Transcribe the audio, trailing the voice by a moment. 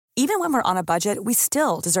Even when we're on a budget, we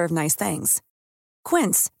still deserve nice things.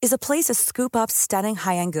 Quince is a place to scoop up stunning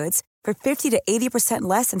high-end goods for 50 to 80%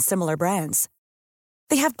 less than similar brands.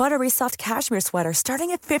 They have buttery soft cashmere sweaters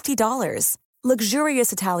starting at $50,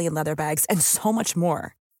 luxurious Italian leather bags, and so much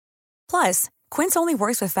more. Plus, Quince only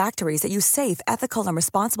works with factories that use safe, ethical, and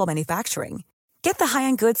responsible manufacturing. Get the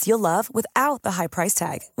high-end goods you'll love without the high price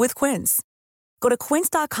tag with Quince. Go to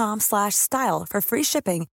quince.com/style for free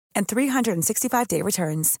shipping and 365-day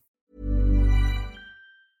returns.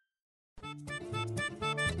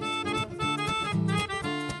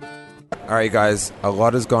 All right, guys, a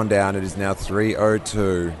lot has gone down. It is now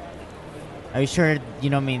 3:02. Are you sure you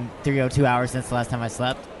don't mean 302 hours since the last time I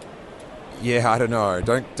slept? Yeah, I don't know.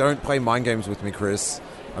 Don't play mind games with me, Chris.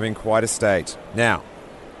 I'm in quite a state. Now,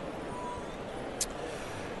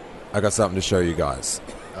 I got something to show you guys.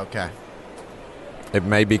 Okay. It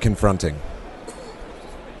may be confronting.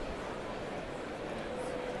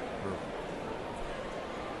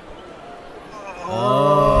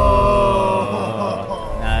 Oh,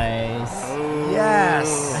 nice. Yes.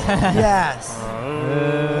 Yes.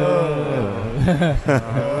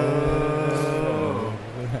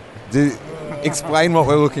 Explain what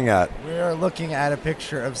we're looking at. We are looking at a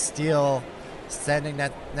picture of Steele standing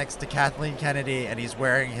next to Kathleen Kennedy, and he's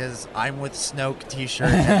wearing his "I'm with Snoke"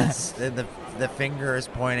 T-shirt, and the finger is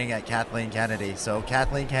pointing at Kathleen Kennedy. So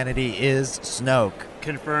Kathleen Kennedy is Snoke.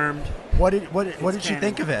 Confirmed. What did you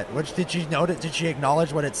think of it? Did you note it? Did she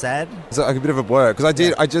acknowledge what it said? It's like a bit of a blur because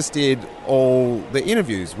I just did all the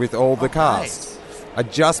interviews with all the cast. Nice. I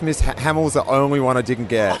just missed Hamill's the only one I didn't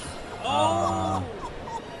get. Of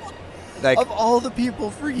all the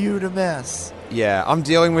people for you to miss. Yeah, I'm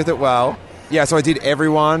dealing with it well. Yeah, so I did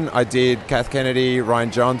everyone. I did Kath Kennedy,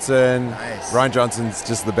 Ryan Johnson. Nice. Ryan Johnson's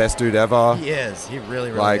just the best dude ever. He is. He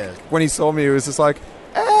really is. When he saw me, he was just like,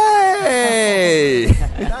 hey!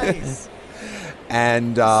 Nice.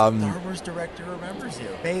 And Star Wars director remembers you.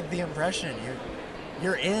 Made the impression.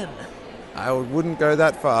 You're in. I wouldn't go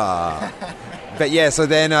that far. But yeah, so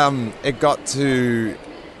then it got to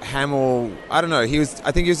Hamill. I don't know. I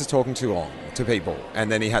think he was just talking too long to people,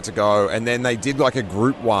 and then he had to go. And then they did like a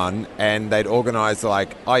group one, and they'd organized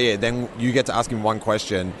like, oh yeah, then you get to ask him one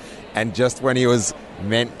question. And just when he was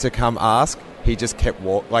meant to come ask, he just kept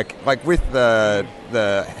like with the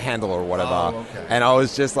handle or whatever. Oh, okay. And I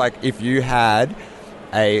was just like, if you had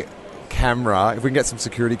a camera, if we can get some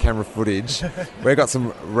security camera footage, we got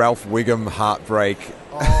some Ralph Wiggum heartbreak.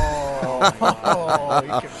 You can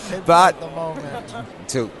pinpoint but the moment.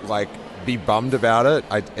 To like be bummed about it,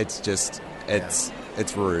 it's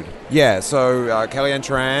rude. Yeah. So Kellyanne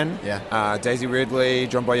Tran, Daisy Ridley,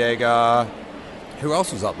 John Boyega. Who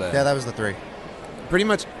else was up there? Yeah, that was the three. Pretty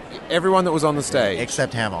much everyone that was on the stage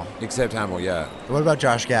except Hamill. Yeah. What about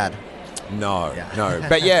Josh Gad? No.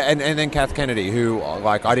 But yeah, and then Kath Kennedy, who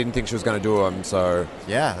like I didn't think she was going to do them. So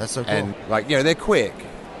yeah, that's so cool. And like they're quick,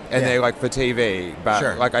 and they're like for TV.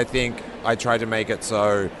 But like I think I tried to make it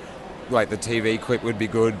so like the TV clip would be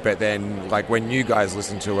good, but then like when you guys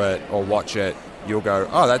listen to it or watch it, you'll go,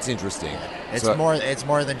 oh, that's interesting. It's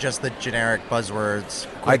more than just the generic buzzwords.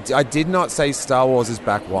 I did not say Star Wars is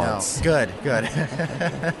back once. No. Good.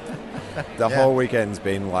 The whole weekend's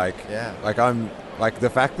been like I'm like the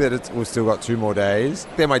fact that we've still got 2 more days.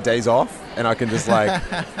 They're my days off, and I can just like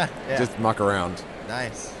just muck around.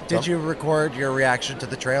 Nice. Did you record your reaction to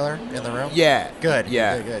the trailer in the room? Yeah. Good.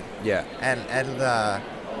 Yeah. Good. Yeah. And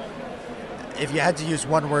if you had to use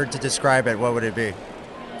one word to describe it, what would it be?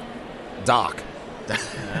 Dark.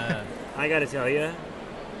 I got to tell you,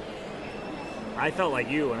 I felt like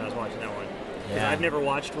you when I was watching that one. Because I've never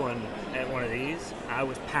watched one at one of these. I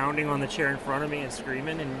was pounding on the chair in front of me and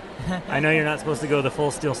screaming. And I know you're not supposed to go the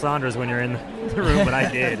full Steele Saunders when you're in the room, but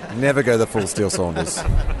I did. Never go the full Steele Saunders.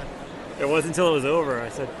 It wasn't until it was over. I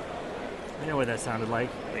said, I know what that sounded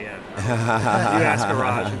like. But yeah, you asked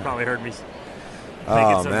Garage. You probably heard me.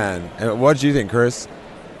 Oh, man. What did you think, Chris?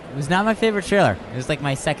 It was not my favorite trailer. It was like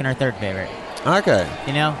my second or third favorite. Okay.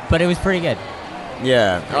 But it was pretty good.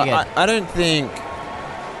 Yeah. I don't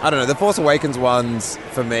know. The Force Awakens ones,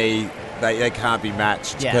 for me, they can't be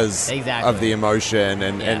matched because of the emotion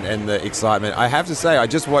and the excitement. I have to say, I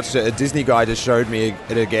just watched it. A Disney guy just showed me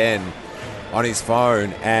it again on his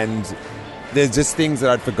phone, and there's just things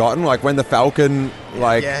that I'd forgotten, like when the Falcon,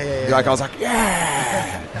 I was like,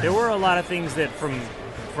 There were a lot of things that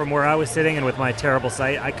from where I was sitting and with my terrible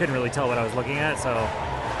sight, I couldn't really tell what I was looking at, so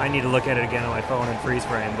I need to look at it again on my phone and freeze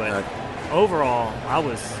frame. But overall, I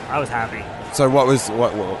was happy. So what was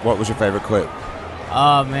your favorite clip?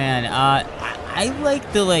 Oh man, I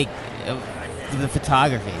like the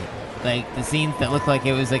photography. Like the scenes that looked like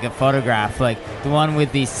it was like a photograph, like the one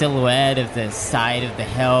with the silhouette of the side of the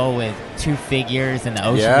hill with two figures and the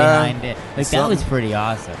ocean behind it. Like that was pretty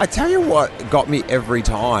awesome. I tell you what got me every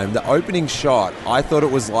time. The opening shot, I thought it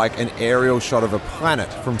was like an aerial shot of a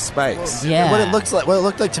planet from space. Yeah. What it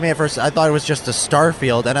looked like to me at first, I thought it was just a star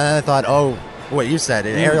field, and then I thought, oh, what you said,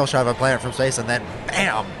 an aerial shot of a planet from space, and then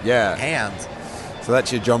bam, hands. So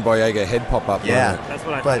that's your John Boyega head pop up. Yeah, that's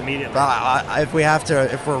what I thought immediately.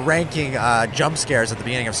 If we're ranking jump scares at the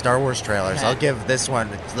beginning of Star Wars trailers, I'll give this one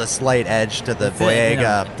the slight edge to the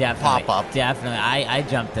Boyega pop up. Definitely, I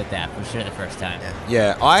jumped at that for sure the first time.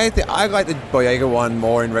 Yeah, I like the Boyega one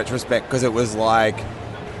more in retrospect because it was like,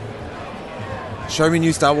 show me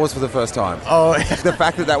new Star Wars for the first time. Oh, the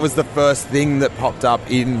fact that was the first thing that popped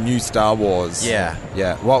up in new Star Wars. Yeah.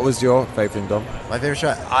 What was your favorite thing, Dom? My favorite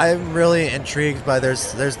shot. I'm really intrigued by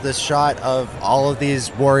there's this shot of all of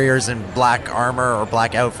these warriors in black armor or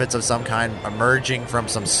black outfits of some kind emerging from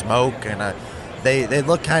some smoke, and they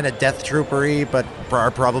look kind of Death Trooper-y, but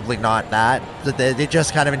are probably not that. It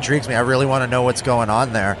just kind of intrigues me. I really want to know what's going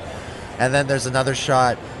on there. And then there's another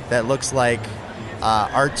shot that looks like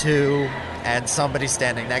R2 and somebody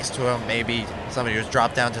standing next to him, maybe somebody who's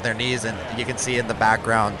dropped down to their knees, and you can see in the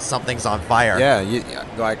background something's on fire. Yeah,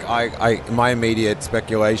 my immediate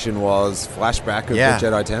speculation was flashback of the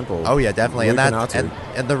Jedi Temple. Oh yeah, definitely. Luke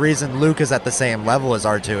and the reason Luke is at the same level as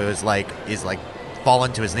R2 is he's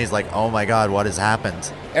fallen to his knees, like, oh my god, what has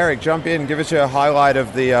happened? Eric, jump in, give us your highlight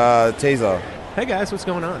of the teaser. Hey guys, what's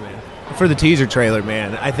going on, man? For the teaser trailer,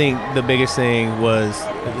 man, I think the biggest thing was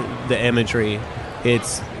the imagery.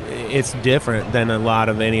 It's different than a lot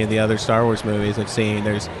of any of the other Star Wars movies I've seen.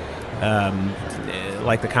 There's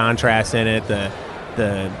like the contrast in it.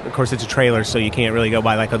 Of course, it's a trailer, so you can't really go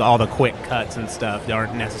by like all the quick cuts and stuff. They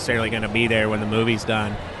aren't necessarily going to be there when the movie's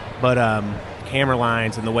done. But camera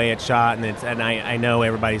lines and the way it's shot, and I know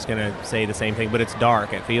everybody's going to say the same thing, but it's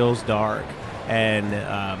dark. It feels dark and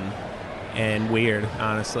weird.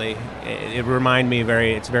 Honestly, it reminded me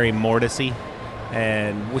it's very Mortis-y,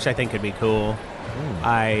 and which I think could be cool.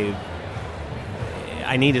 I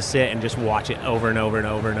need to sit and just watch it over and over and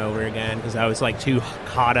over and over again because I was like too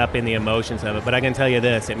caught up in the emotions of it. But I can tell you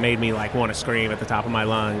this, it made me like want to scream at the top of my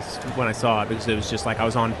lungs when I saw it because it was just like I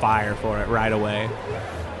was on fire for it right away.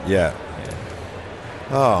 Yeah.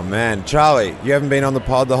 Oh man, Charlie, you haven't been on the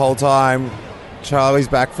pod the whole time. Charlie's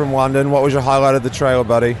back from London. What was your highlight of the trailer,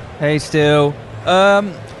 buddy? Hey, Stu.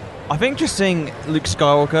 I think just seeing Luke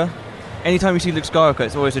Skywalker, anytime you see Luke Skywalker,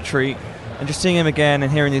 it's always a treat. And just seeing him again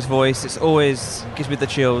and hearing his voice, it's always gives me the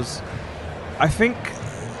chills. I think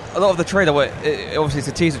a lot of the trailer, obviously it's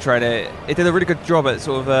a teaser trailer, it did a really good job at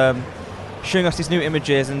sort of showing us these new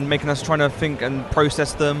images and making us trying to think and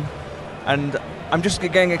process them. And I'm just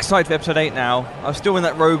getting excited for Episode 8 now. I was still in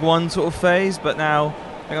that Rogue One sort of phase, but now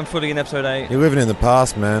I think I'm fully in Episode 8. You're living in the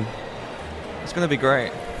past, man. It's going to be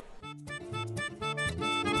great.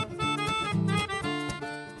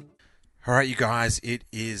 All right, you guys, it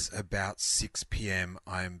is about 6 p.m.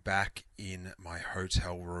 I am back in my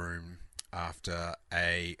hotel room after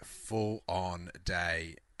a full-on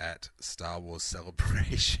day at Star Wars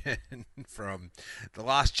Celebration from the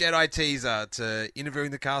Last Jedi teaser to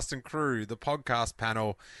interviewing the cast and crew, the podcast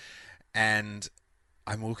panel, and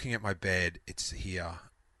I'm looking at my bed. It's here.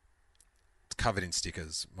 It's covered in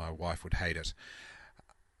stickers. My wife would hate it.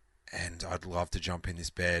 And I'd love to jump in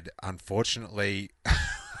this bed. Unfortunately,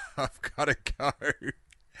 I've got to go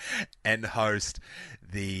and host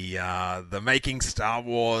the Making Star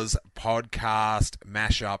Wars podcast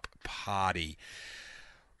mashup party.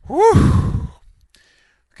 Whew!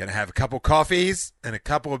 Gonna have a couple coffees and a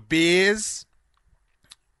couple of beers,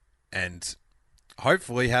 and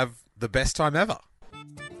hopefully have the best time ever.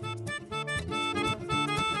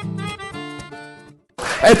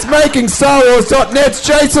 It's MakingStarWars.net's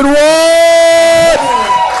Jason Ward!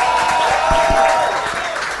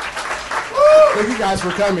 Thank you guys for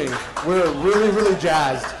coming. We're really, really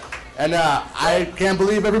jazzed. And I can't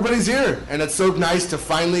believe everybody's here. And it's so nice to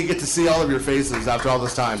finally get to see all of your faces after all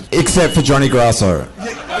this time. Except for Johnny Grasso.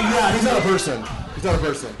 Yeah, he's not a person. He's not a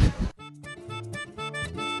person.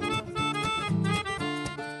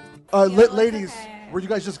 Ladies, were you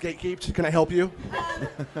guys just gatekeeped? Can I help you?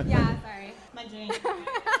 Yeah, sorry. My drink.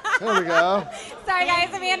 There we go. Sorry,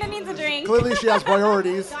 guys. Amanda needs a drink. Clearly she has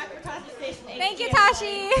priorities. Thank you,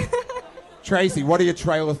 Tashi. Tracy, what are your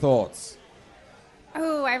trailer thoughts?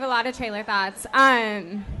 Oh, I have a lot of trailer thoughts.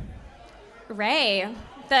 Rey,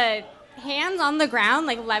 the hands on the ground,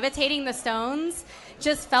 like levitating the stones,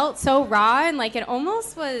 just felt so raw, and like it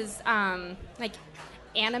almost was like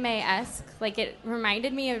anime-esque. Like, it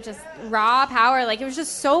reminded me of just raw power. Like, it was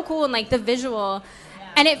just so cool, and like the visual,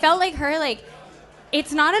 and it felt like her, like,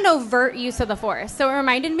 it's not an overt use of the Force. So it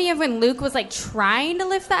reminded me of when Luke was like trying to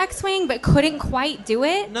lift the X-Wing but couldn't quite do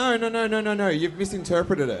it. No. You've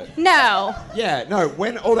misinterpreted it. No. Yeah, no.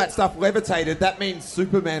 When all that stuff levitated, that means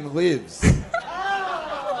Superman lives.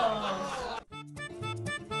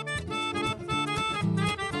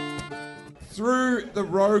 Through the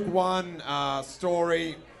Rogue One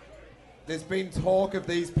story, there's been talk of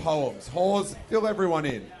these poems. Hawes, fill everyone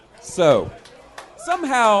in. So,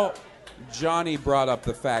 somehow Johnny brought up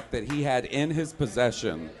the fact that he had in his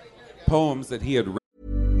possession poems that he had written.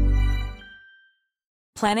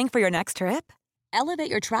 Planning for your next trip?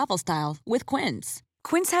 Elevate your travel style with Quince.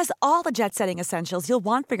 Quince has all the jet-setting essentials you'll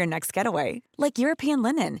want for your next getaway, like European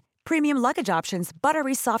linen, premium luggage options,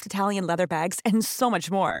 buttery soft Italian leather bags, and so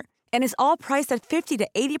much more. And is all priced at 50 to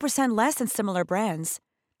 80% less than similar brands.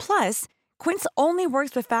 Plus, Quince only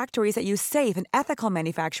works with factories that use safe and ethical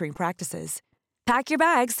manufacturing practices. Pack your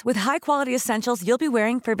bags with high-quality essentials you'll be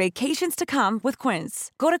wearing for vacations to come with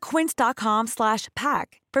Quince. Go to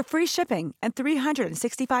quince.com/pack for free shipping and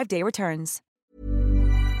 365-day returns.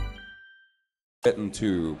 Written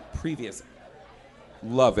to previous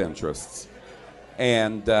love interests.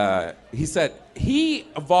 And he said he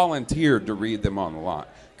volunteered to read them on the line.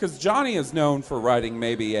 Because Johnny is known for writing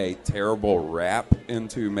maybe a terrible rap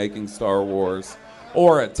into making Star Wars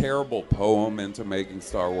or a terrible poem into making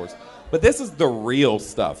Star Wars. But this is the real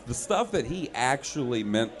stuff, the stuff that he actually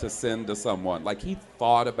meant to send to someone. Like, he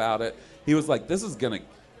thought about it. He was like, this is going to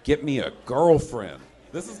get me a girlfriend.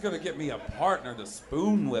 This is going to get me a partner to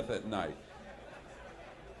spoon with at night.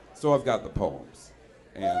 So I've got the poems.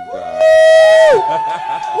 And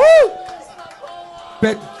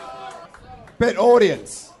but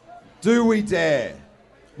audience, do we dare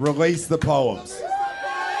release the poems?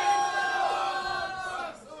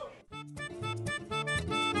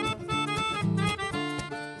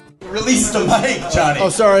 Release the mic, Johnny. Oh,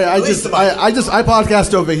 sorry. I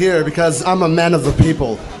podcast over here because I'm a man of the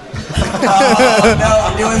people. No,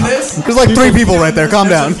 I'm doing this. There's like three people right there. Calm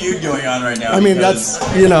down. There's a feud going on right now. I mean, that's,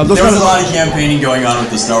 you know. There was a lot of campaigning going on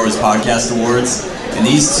with the Star Wars Podcast Awards, and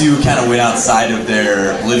these two kind of went outside of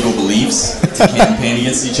their political beliefs to campaign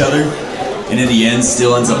against each other, and in the end,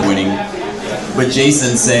 still ends up winning. But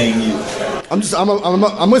Jason saying,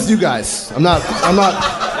 I'm with you guys. I'm not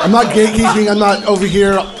gatekeeping. I'm not over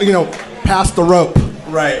here, past the rope.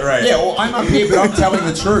 Right. Yeah, well, I'm up here, but I'm telling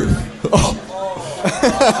the truth.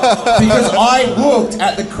 Because I looked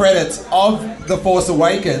at the credits of The Force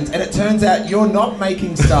Awakens, and it turns out you're not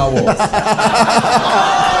making Star Wars.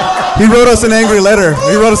 He wrote us an angry letter.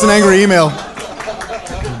 He wrote us an angry email.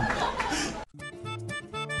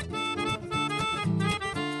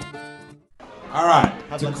 All right,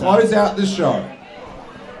 to close out the show,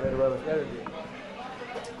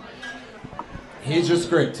 here's your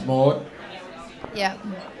script, Maud. Yeah,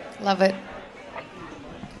 love it.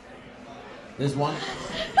 There's one.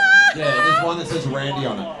 Yeah, there's one that says Randy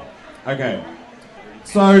on it. Okay.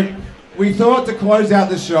 So, we thought to close out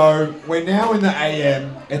the show, we're now in the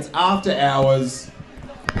AM, it's after hours.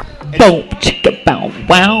 Boom, chicka, bow,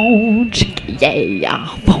 wow, chicka,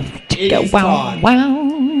 yeah. Boom, chicka, wow, wow,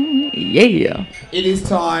 yeah. It is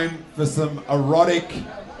time for some erotic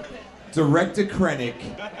Director Krennic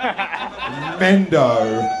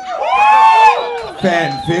Mendo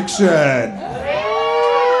fan fiction.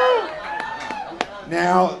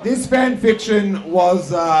 Now, this fan fiction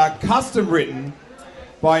was custom written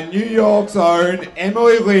by New York's own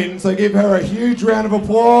Emily Lynn, so give her a huge round of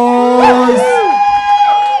applause.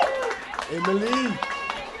 Emily.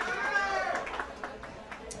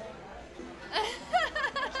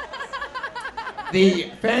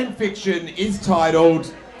 The fan fiction is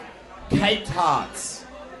titled Caped Hearts,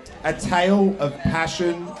 A Tale of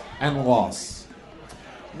Passion and Loss.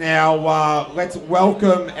 Now, let's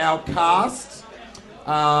welcome our cast.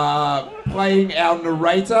 Playing our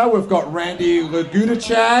narrator, we've got Randy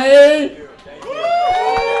Lagudice.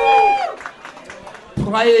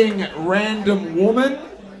 Playing Random Woman,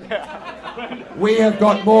 we have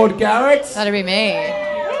got Maud Garrett. That'd be me.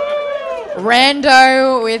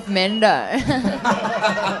 Rando with Mendo.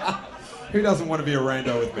 Who doesn't want to be a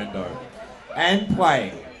rando with Mendo? And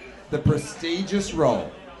playing the prestigious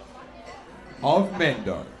role of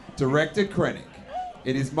Mendo, Director Krennic,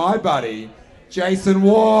 it is my buddy, Jason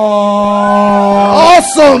Ward.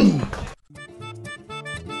 Awesome!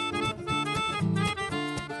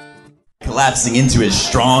 collapsing into his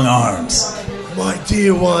strong arms. My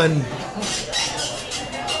dear one.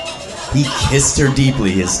 He kissed her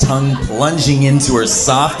deeply, his tongue plunging into her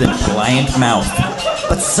soft and pliant mouth.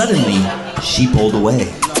 But suddenly, she pulled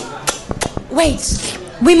away. Wait,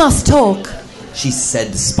 we must talk. She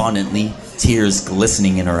said despondently, tears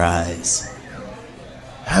glistening in her eyes.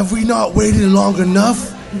 Have we not waited long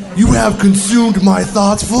enough? You have consumed my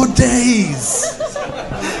thoughts for days.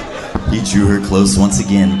 He drew her close once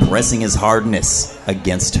again, pressing his hardness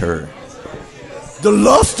against her. The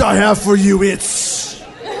lust I have for you, it's...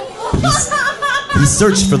 He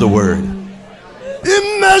searched for the word.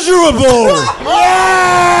 Immeasurable!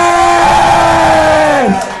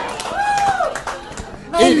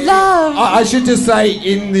 My love. I should just say,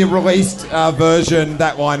 in the released version,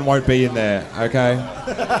 that line won't be in there, okay?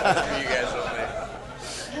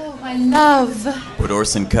 Oh, my love. But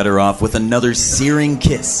Orson cut her off with another searing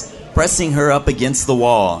kiss, pressing her up against the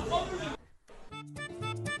wall.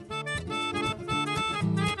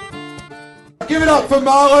 Give it up for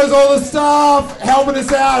Marlowe's all the staff, helping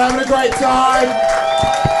us out, having a great time.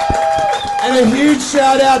 And a huge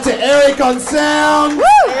shout out to Eric on sound. Woo!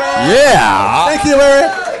 Yeah! Thank you,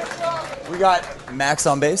 Eric. We got Max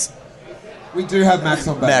on bass. We do have Max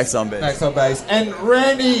on bass. Max on bass. Max on bass. And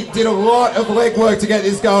Randy did a lot of legwork to get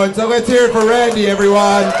this going, so let's hear it for Randy,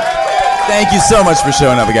 everyone. Thank you so much for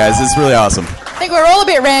showing up, guys. It's really awesome. I think we're all a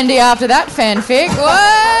bit randy after that fanfic.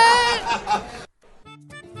 What?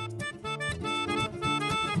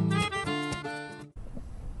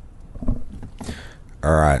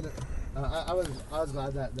 All right. I was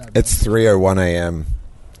glad that It's 3:01 a.m.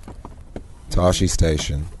 Tashi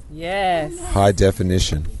Station. Yes. High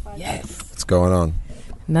definition. Yes. What's going on?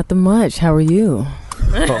 Nothing much. How are you?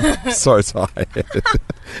 I'm so tired.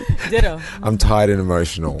 Ditto. I'm tired and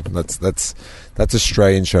emotional. That's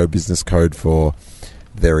Australian show business code for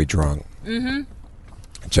very drunk. Mm-hmm.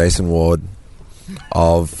 Jason Ward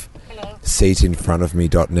of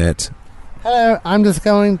seatinfrontofme.net. Hello, I'm just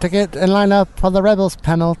going to get in line up for the Rebels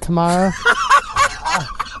panel tomorrow.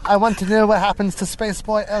 I want to know what happens to Space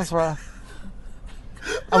Boy Ezra.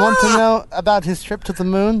 I want to know about his trip to the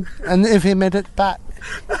moon and if he made it back.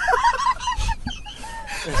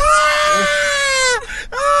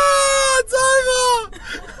 It's over!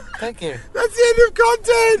 Thank you. That's the end of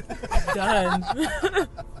content! Done.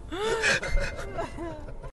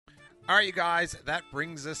 All right, you guys, that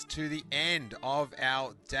brings us to the end of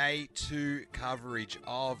our Day 2 coverage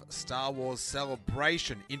of Star Wars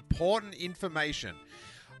Celebration. Important information.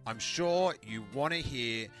 I'm sure you want to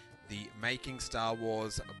hear the Making Star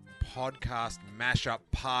Wars podcast mashup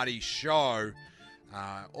party show.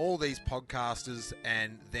 All these podcasters,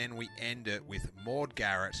 and then we end it with Maud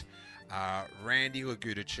Garrett, Randy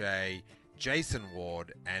Lagudice, Jason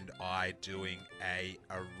Ward, and I doing a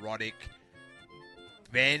erotic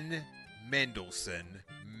Ben Mendelsohn,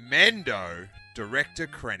 Mendo, director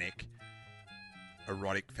Krennic,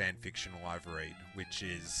 erotic fanfiction live read, which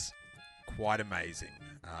is quite amazing.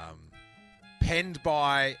 Penned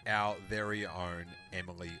by our very own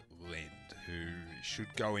Emily Lind, who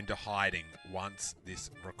should go into hiding once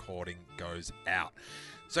this recording goes out.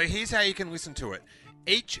 So here's how you can listen to it.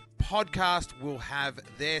 Each podcast will have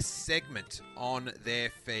their segment on their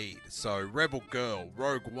feed. So Rebel Girl,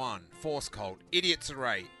 Rogue One, Force Cult, Idiot's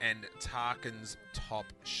Array, and Tarkin's Top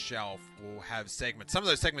Shelf will have segments. Some of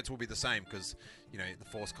those segments will be the same because, you know, the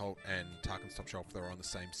Force Cult and Tarkin's Top Shelf, they're on the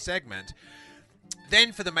same segment.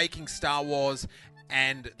 Then for the Making Star Wars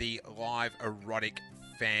and the live erotic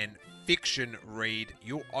fan fiction read,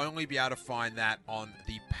 you'll only be able to find that on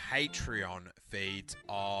the Patreon feeds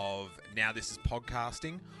of Now This Is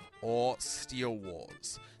Podcasting or Steele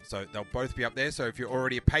Wars. So they'll both be up there. So if you're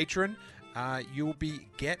already a patron, you'll be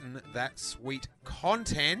getting that sweet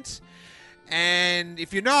content. And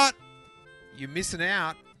if you're not, you're missing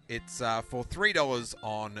out. It's for $3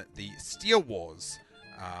 on the Steele Wars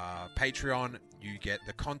Patreon. You get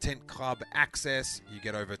the Content Club access. You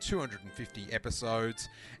get over 250 episodes.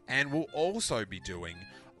 And we'll also be doing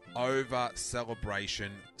Over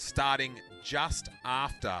Celebration starting just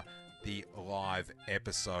after the live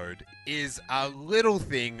episode is a little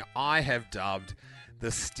thing I have dubbed the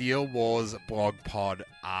Steele Wars Blog Pod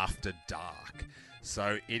After Dark.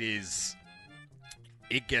 So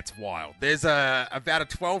it gets wild. There's about a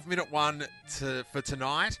 12-minute one for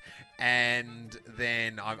tonight, and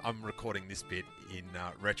then I'm recording this bit in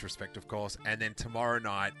retrospect, of course, and then tomorrow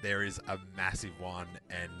night there is a massive one,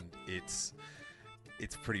 and it's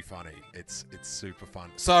pretty funny. It's super fun.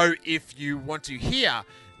 So if you want to hear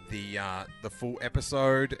the full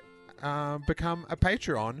episode, become a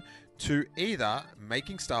Patreon to either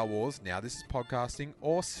Making Star Wars, Now This Is Podcasting,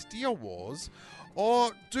 or Steele Wars,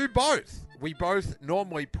 or do both. We both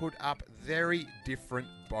normally put up very different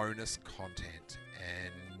bonus content,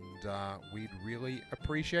 and we'd really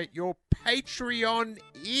appreciate your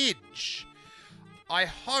Patreon-age. I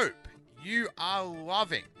hope you are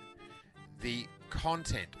loving the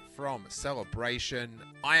content from Celebration.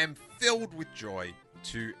 I am filled with joy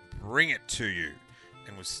to bring it to you,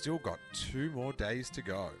 and we've still got 2 more days to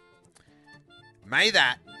go. May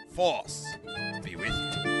that force be with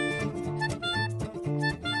you.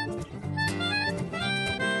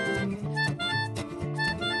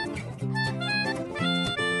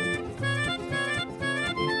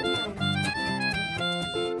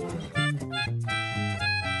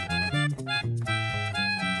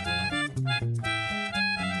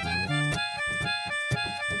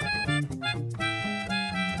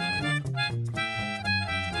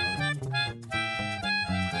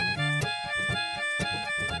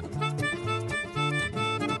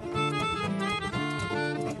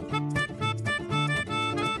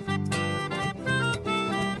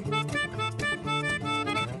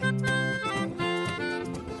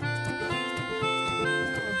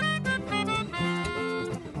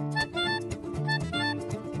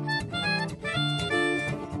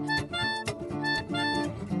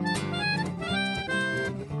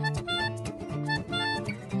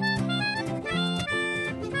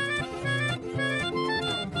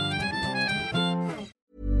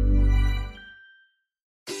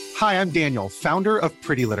 Hi, I'm Daniel, founder of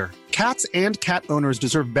Pretty Litter. Cats and cat owners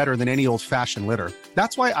deserve better than any old-fashioned litter.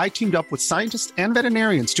 That's why I teamed up with scientists and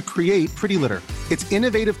veterinarians to create Pretty Litter. Its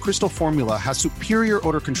innovative crystal formula has superior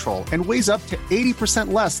odor control and weighs up to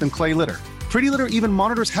 80% less than clay litter. Pretty Litter even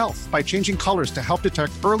monitors health by changing colors to help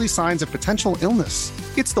detect early signs of potential illness.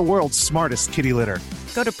 It's the world's smartest kitty litter.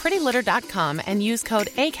 Go to prettylitter.com and use code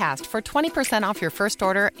ACAST for 20% off your first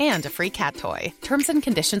order and a free cat toy. Terms and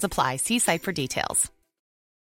conditions apply. See site for details.